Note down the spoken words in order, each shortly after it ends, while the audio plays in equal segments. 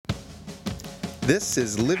This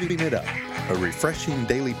is Living It Up, a refreshing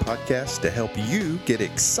daily podcast to help you get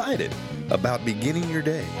excited about beginning your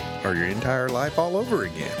day or your entire life all over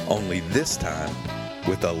again. Only this time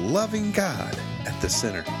with a loving God at the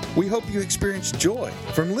center. We hope you experience joy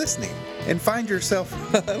from listening and find yourself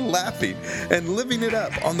laughing and living it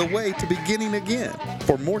up on the way to beginning again.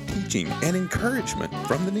 For more teaching and encouragement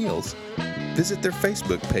from the Neils, visit their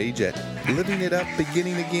Facebook page at Living It Up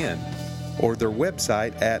Beginning Again or their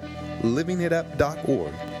website at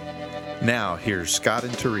livingitup.org. Now, here's Scott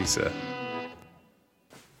and Teresa.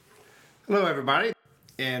 Hello, everybody,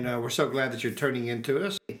 and we're so glad that you're tuning in to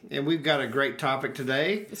us. And we've got a great topic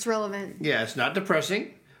today. It's relevant. Yeah, it's not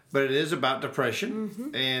depressing, but it is about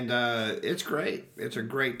depression, and it's great. It's a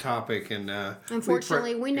great topic, and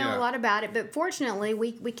unfortunately, we know a lot about it, but fortunately,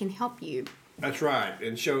 we can help you. That's right,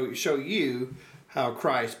 and show you how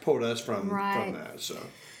Christ pulled us from that.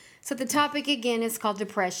 So the topic again is called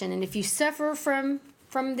depression, and if you suffer from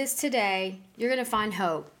this today, you're going to find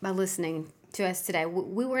hope by listening to us today.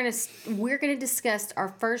 We're going to discuss our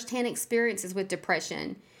firsthand experiences with depression,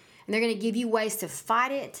 and they're going to give you ways to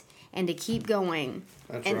fight it and to keep going.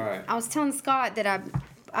 That's right. I was telling Scott that I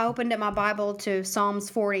opened up my Bible to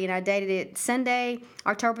Psalms 40, and I dated it Sunday,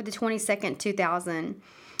 October the 22nd, 2000.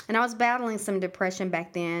 And I was battling some depression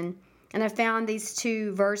back then, and I found these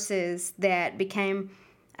two verses that became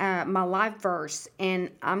my life verse, and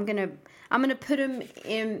I'm gonna put them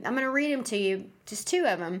in. I'm gonna read them to you, just two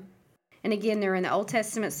of them. And again, they're in the Old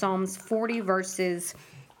Testament, Psalms 40 verses.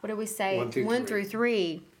 What do we say? 1 through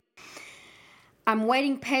 3. I'm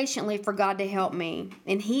waiting patiently for God to help me,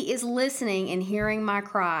 and He is listening and hearing my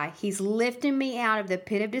cry. He's lifting me out of the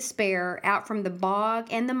pit of despair, out from the bog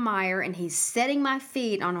and the mire, and He's setting my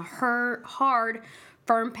feet on a hard,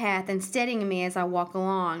 firm path and steadying me as I walk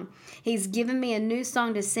along. He's given me a new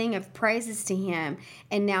song to sing of praises to Him,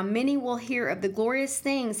 and now many will hear of the glorious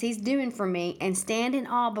things He's doing for me and stand in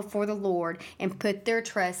awe before the Lord and put their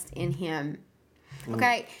trust in Him.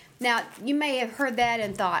 Okay, now you may have heard that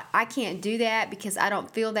and thought, I can't do that because I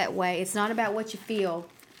don't feel that way. It's not about what you feel.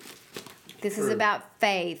 This is about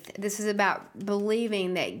faith. This is about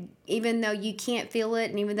believing that even though you can't feel it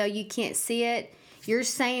and even though you can't see it, you're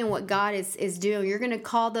saying what God is doing. You're going to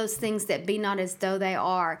call those things that be not as though they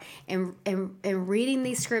are. And reading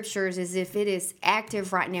these scriptures as if it is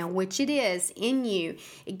active right now, which it is in you.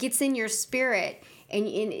 It gets in your spirit and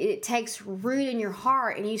it takes root in your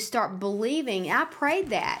heart and you start believing. I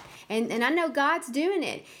prayed that. And I know God's doing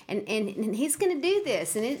it. And He's going to do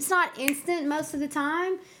this. And it's not instant most of the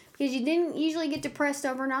time because you didn't usually get depressed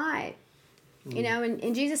overnight. You know,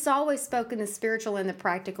 and Jesus always spoke in the spiritual and the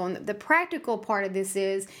practical. And the practical part of this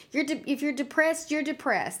is, if you're depressed, you're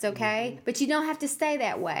depressed, okay? But you don't have to stay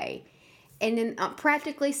that way. And then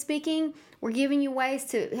practically speaking, we're giving you ways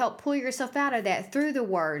to help pull yourself out of that through the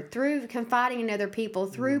Word, through confiding in other people,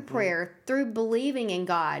 through prayer, through believing in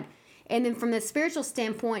God. And then from the spiritual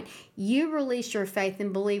standpoint, you release your faith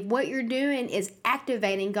and believe what you're doing is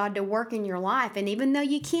activating God to work in your life. And even though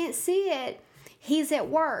you can't see it, He's at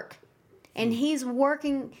work. And He's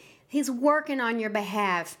working on your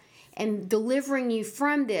behalf and delivering you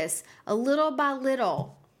from this a little by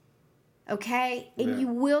little. Okay? And you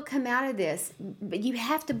will come out of this. But you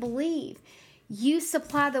have to believe. You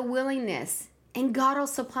supply the willingness, and God will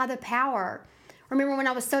supply the power. Remember when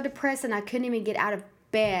I was so depressed and I couldn't even get out of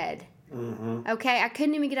bed? Okay? I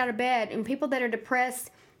couldn't even get out of bed. And people that are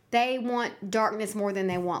depressed, they want darkness more than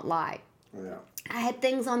they want light. Yeah. I had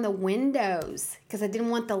things on the windows because I didn't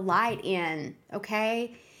want the light in,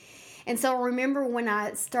 okay? And so remember when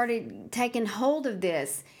I started taking hold of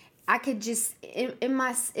this, I could just,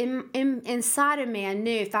 inside of me, I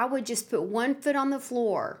knew if I would just put one foot on the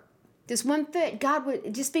floor, just one foot, God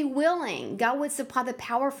would just be willing. God would supply the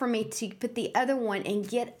power for me to put the other one and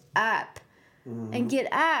get up. And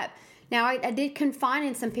get up. Now, I did confide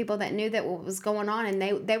in some people that knew that what was going on,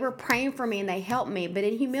 and they were praying for me, and they helped me. But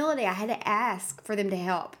in humility, I had to ask for them to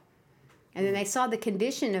help. And then they saw the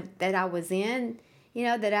condition that I was in, you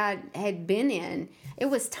know, that I had been in. It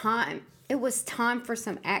was time. It was time for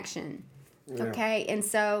some action, okay? And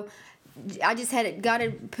so I just got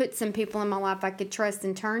to put some people in my life I could trust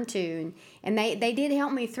and turn to. And they did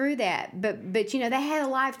help me through that. But you know, they had a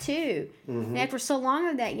life too. And after so long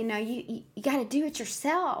of that, you know, you got to do it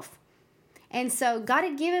yourself. And so God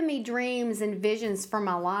had given me dreams and visions for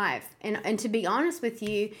my life. And to be honest with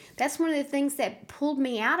you, that's one of the things that pulled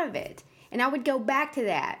me out of it. And I would go back to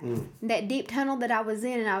that deep tunnel that I was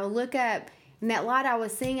in, and I would look up, and that light I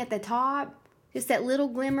was seeing at the top, just that little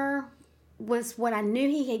glimmer was what I knew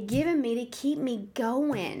He had given me to keep me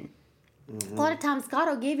going. A lot of times God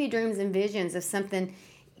will give you dreams and visions of something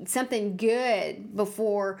something good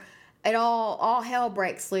before it all hell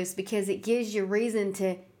breaks loose, because it gives you reason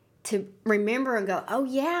to remember and go, oh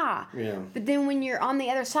yeah. But then when you're on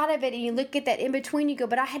the other side of it and you look at that in between, you go,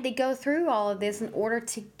 but I had to go through all of this in order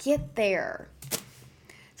to get there.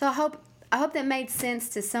 So I hope that made sense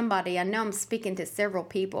to somebody. I know I'm speaking to several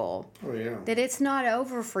people. Oh yeah. That it's not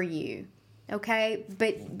over for you. Okay?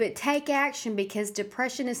 But take action, because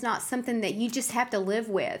depression is not something that you just have to live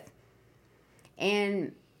with.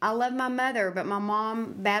 And I love my mother, but my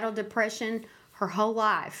mom battled depression her whole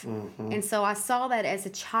life. And so I saw that as a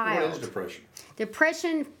child. What is depression?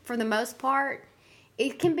 Depression, for the most part,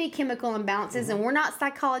 it can be chemical imbalances, and we're not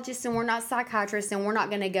psychologists and we're not psychiatrists, and we're not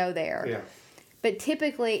going to go there. Yeah. But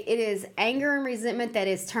typically, it is anger and resentment that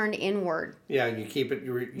is turned inward. Yeah, you keep it.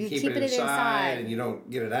 You keep it inside, and you don't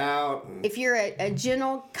get it out. And if you're a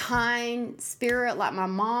gentle, kind spirit like my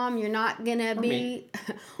mom, you're not gonna be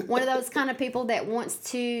one of those kind of people that wants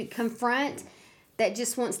to confront. That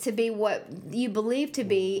just wants to be what you believe to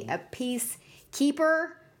be a peacekeeper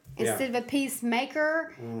instead of a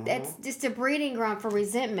peacemaker. That's just a breeding ground for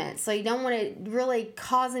resentment. So you don't want to really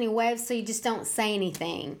cause any waves, so you just don't say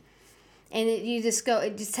anything. And it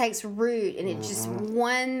just takes root, and it's just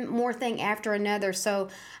one more thing after another. So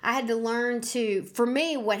I had to learn for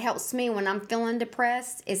me, what helps me when I'm feeling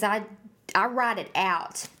depressed is I write it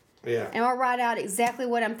out. Yeah. And I write out exactly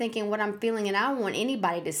what I'm thinking, what I'm feeling, and I don't want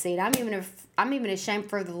anybody to see it. I'm even ashamed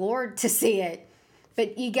for the Lord to see it.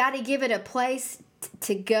 But you got to give it a place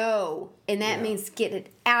to go, and that means get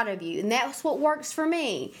it out of you. And that's what works for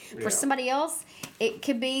me. For somebody else, it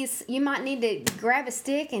could be you might need to grab a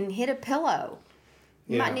stick and hit a pillow.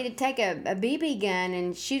 You might need to take a BB gun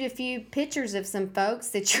and shoot a few pictures of some folks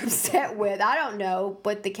that you're upset with. I don't know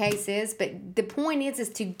what the case is, but the point is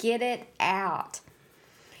to get it out.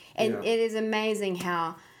 And it is amazing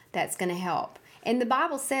how that's going to help. And the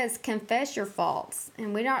Bible says, confess your faults.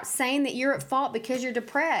 And we're not saying that you're at fault because you're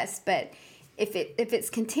depressed, but if it's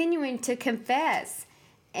continuing to confess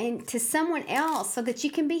and to someone else so that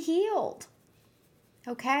you can be healed.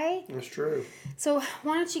 Okay? That's true. So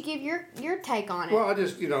why don't you give your take on it? Well, I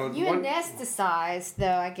just, you anesthetized,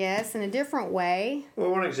 though, I guess, in a different way.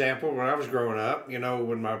 Well, one example, when I was growing up,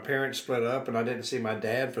 when my parents split up and I didn't see my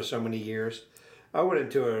dad for so many years, I went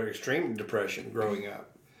into an extreme depression growing up.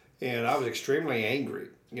 And I was extremely angry,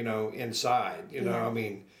 inside. I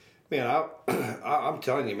mean, man, I'm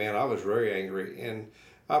telling you, man, I was very angry. And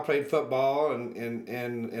I played football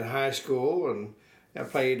in high school, and I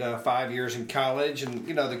played 5 years in college. And,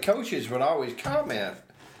 the coaches would always comment,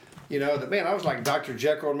 that, man, I was like Dr.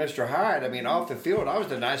 Jekyll and Mr. Hyde. I mean, off the field, I was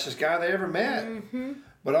the nicest guy they ever met.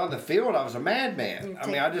 But on the field, I was a madman. I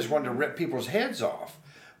mean, I just wanted to rip people's heads off.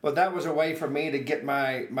 But that was a way for me to get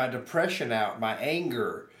my depression out, my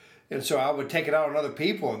anger. And so I would take it out on other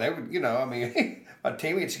people, and they would, my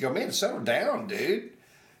teammates would go, man, settle down, dude.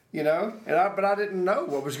 But I didn't know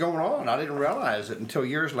what was going on. I didn't realize it until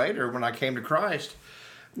years later when I came to Christ.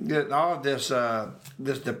 That all of this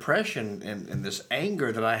depression and this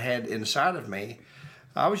anger that I had inside of me,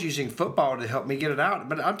 I was using football to help me get it out.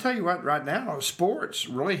 But I'll tell you what, right now, sports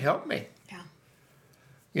really helped me.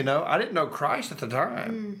 I didn't know Christ at the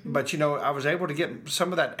time, but, I was able to get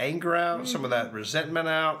some of that anger out, some of that resentment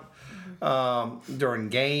out during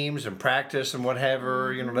games and practice and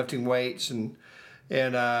whatever, lifting weights. And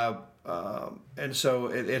so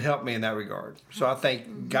it helped me in that regard. So I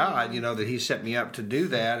thank God, that He set me up to do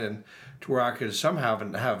that and to where I could somehow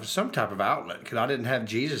have some type of outlet, because I didn't have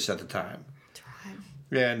Jesus at the time. That's right.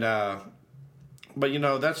 And, but,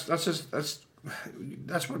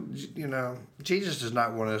 that's what, Jesus does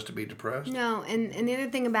not want us to be depressed. No, and the other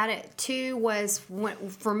thing about it, too, was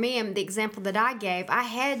for me, the example that I gave, I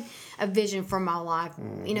had a vision for my life.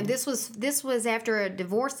 This was after a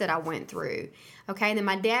divorce that I went through. Okay, and then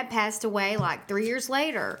my dad passed away like 3 years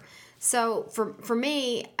later. So for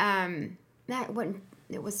me, that wasn't,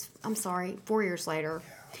 it was, I'm sorry, 4 years later.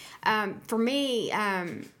 For me,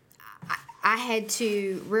 I had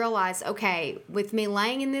to realize, okay, with me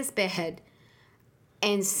laying in this bed,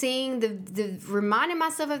 and seeing reminding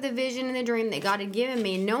myself of the vision and the dream that God had given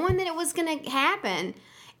me, and knowing that it was going to happen,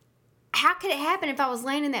 how could it happen if I was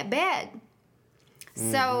laying in that bed?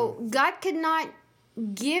 So God could not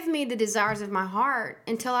give me the desires of my heart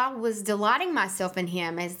until I was delighting myself in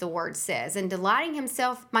Him, as the Word says. And delighting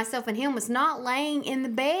myself in Him was not laying in the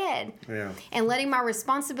bed and letting my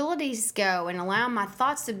responsibilities go and allowing my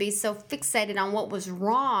thoughts to be so fixated on what was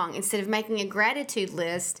wrong instead of making a gratitude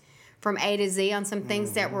list from A to Z on some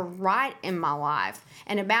things that were right in my life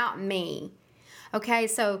and about me. Okay,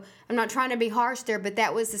 so I'm not trying to be harsh there, but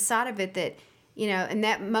that was the side of it that, and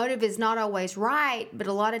that motive is not always right, but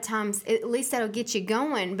a lot of times, at least that'll get you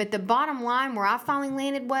going. But the bottom line where I finally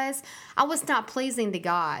landed was I was not pleasing to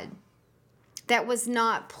God. That was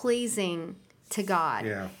not pleasing to God.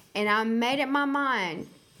 Yeah. And I made up my mind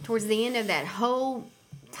towards the end of that whole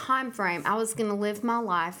time frame, I was going to live my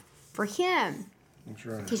life for Him. That's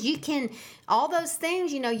right. Because you can, all those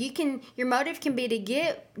things, your motive can be to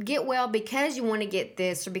get well because you want to get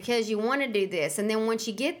this or because you want to do this. And then once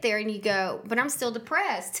you get there and you go, but I'm still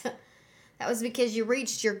depressed. That was because you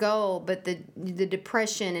reached your goal, but the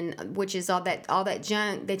depression, and which is all that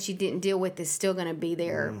junk that you didn't deal with, is still going to be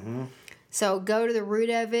there. Mm-hmm. So go to the root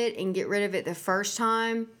of it and get rid of it the first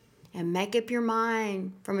time and make up your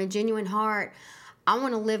mind from a genuine heart. I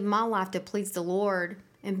want to live my life to please the Lord.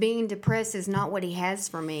 And being depressed is not what He has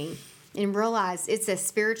for me. And realize it's a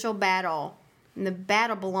spiritual battle. And the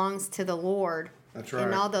battle belongs to the Lord. That's right.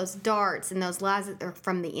 And all those darts and those lies that are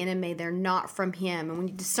from the enemy, they're not from Him. And when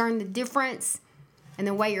you discern the difference and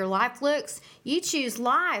the way your life looks, you choose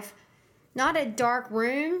life, not a dark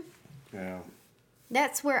room. Yeah.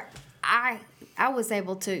 That's where I was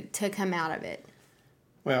able to come out of it.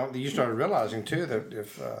 Well, you started realizing, too, that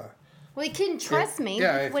if... Well, He couldn't trust me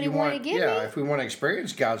with what He wanted to give me. Yeah, if we want to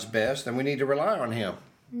experience God's best, then we need to rely on Him.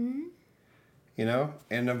 Mm-hmm.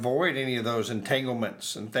 And avoid any of those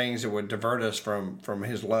entanglements and things that would divert us from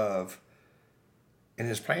His love and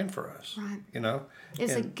His plan for us. Right.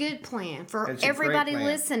 It's a good plan for everybody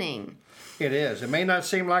listening. It is. It may not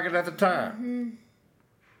seem like it at the time. Mm-hmm.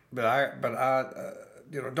 But I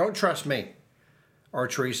don't trust me or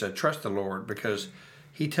Teresa. Trust the Lord, because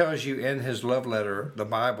He tells you in His love letter, the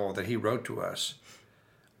Bible that He wrote to us,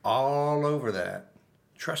 all over that,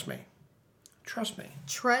 trust me. Trust me.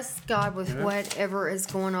 Trust God with whatever is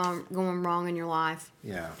going wrong in your life.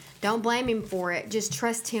 Yeah. Don't blame Him for it. Just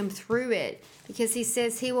trust Him through it, because He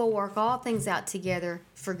says He will work all things out together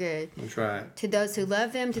for good. That's right. To those who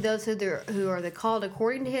love Him, to those who are the called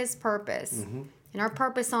according to His purpose. Mm-hmm. And our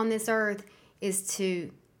purpose on this earth is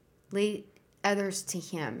to lead others to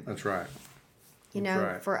Him. That's right.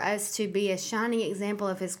 For us to be a shining example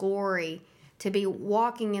of His glory, to be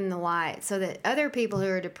walking in the light, so that other people who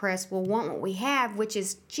are depressed will want what we have, which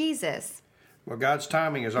is Jesus. Well, God's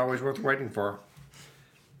timing is always worth waiting for.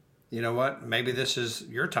 You know what? Maybe this is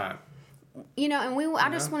your time. And I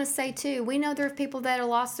just want to say, too, we know there's people that have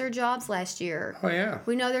lost their jobs last year. Oh, yeah.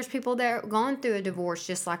 We know there's people that are gone through a divorce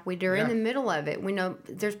just like we do in the middle of it. We know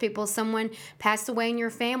there's someone passed away in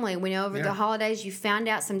your family. We know over the holidays you found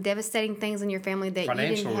out some devastating things in your family that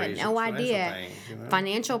you had no idea.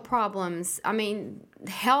 Financial problems. I mean,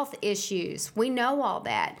 health issues. We know all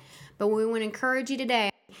that. But we want to encourage you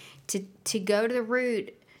today to go to the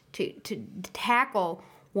root, to tackle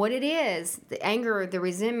what it is, the anger, the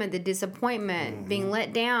resentment, the disappointment, being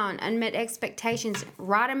let down, unmet expectations.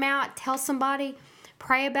 Write them out, tell somebody,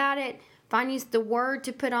 pray about it, find the word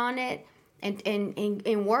to put on it,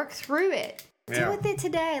 and work through it. Yeah. Do with it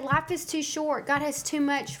today. Life is too short. God has too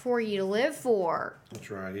much for you to live for. That's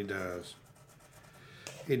right, He does.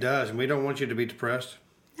 He does, and we don't want you to be depressed.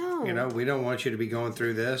 No. We don't want you to be going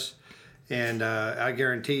through this. And I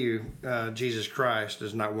guarantee you, Jesus Christ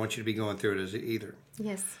does not want you to be going through it either.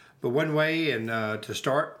 Yes. But one way to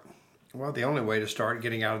start, the only way to start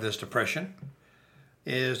getting out of this depression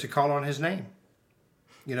is to call on His name.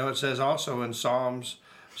 It says also in Psalms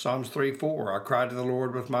 3:4, I cried to the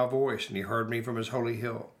Lord with my voice, and He heard me from His holy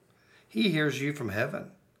hill. He hears you from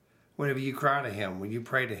heaven whenever you cry to Him, when you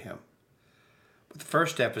pray to Him. But the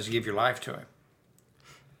first step is to give your life to Him.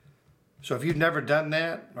 So if you've never done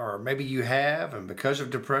that, or maybe you have, and because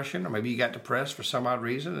of depression, or maybe you got depressed for some odd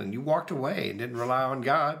reason, and you walked away and didn't rely on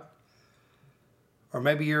God, or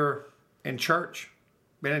maybe you're in church,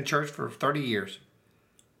 been in church for 30 years,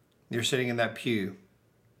 you're sitting in that pew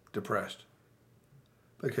depressed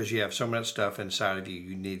because you have so much stuff inside of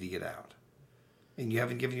you need to get out, and you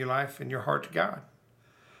haven't given your life and your heart to God.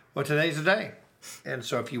 Well, today's the day. And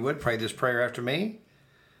so if you would, pray this prayer after me,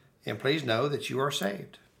 and please know that you are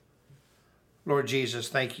saved. Lord Jesus,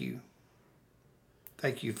 thank you.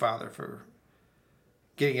 Thank you, Father, for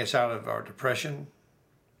getting us out of our depression,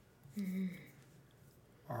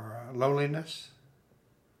 our loneliness,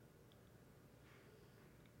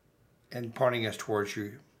 and pointing us towards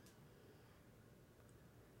you.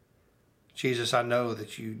 Jesus, I know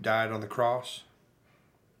that you died on the cross,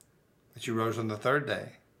 that you rose on the third day.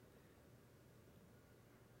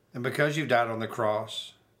 And because you died on the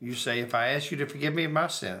cross, you say, if I ask you to forgive me of my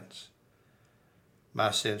sins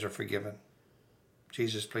are forgiven.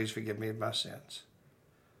 Jesus, please forgive me of my sins.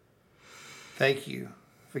 Thank you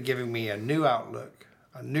for giving me a new outlook,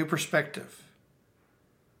 a new perspective,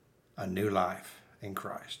 a new life in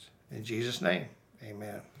Christ. In Jesus' name,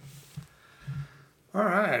 amen. All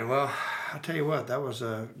right, well, I'll tell you what, that was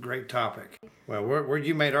a great topic. Well,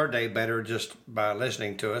 you made our day better just by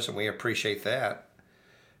listening to us, and we appreciate that.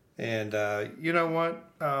 And you know what?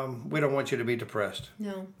 We don't want you to be depressed.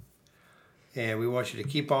 No. And we want you to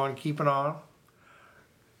keep on keeping on.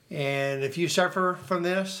 And if you suffer from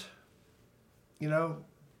this, you know,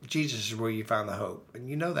 Jesus is where you find the hope. And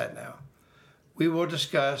you know that now. We will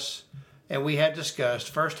discuss, and we had discussed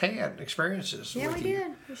firsthand experiences. Yeah, with we you,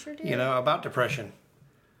 did. We sure did. You know, about depression.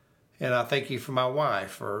 And I thank you for my wife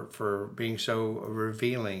for being so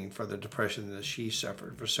revealing for the depression that she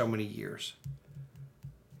suffered for so many years.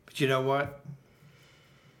 But you know what?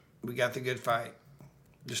 We got the good fight.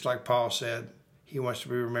 Just like Paul said, he wants to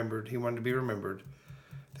be remembered. He wanted to be remembered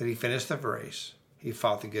that he finished the race. He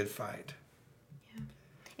fought the good fight. Yeah.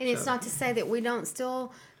 And it's not to say that we don't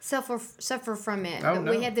still suffer from it. Oh, but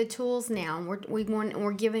no. we have the tools now, and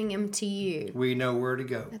we're giving them to you. We know where to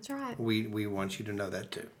go. That's right. We want you to know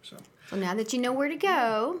that too. So now that you know where to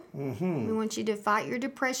go, we want you to fight your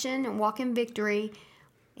depression and walk in victory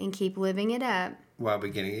and keep living it up. while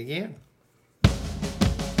beginning again.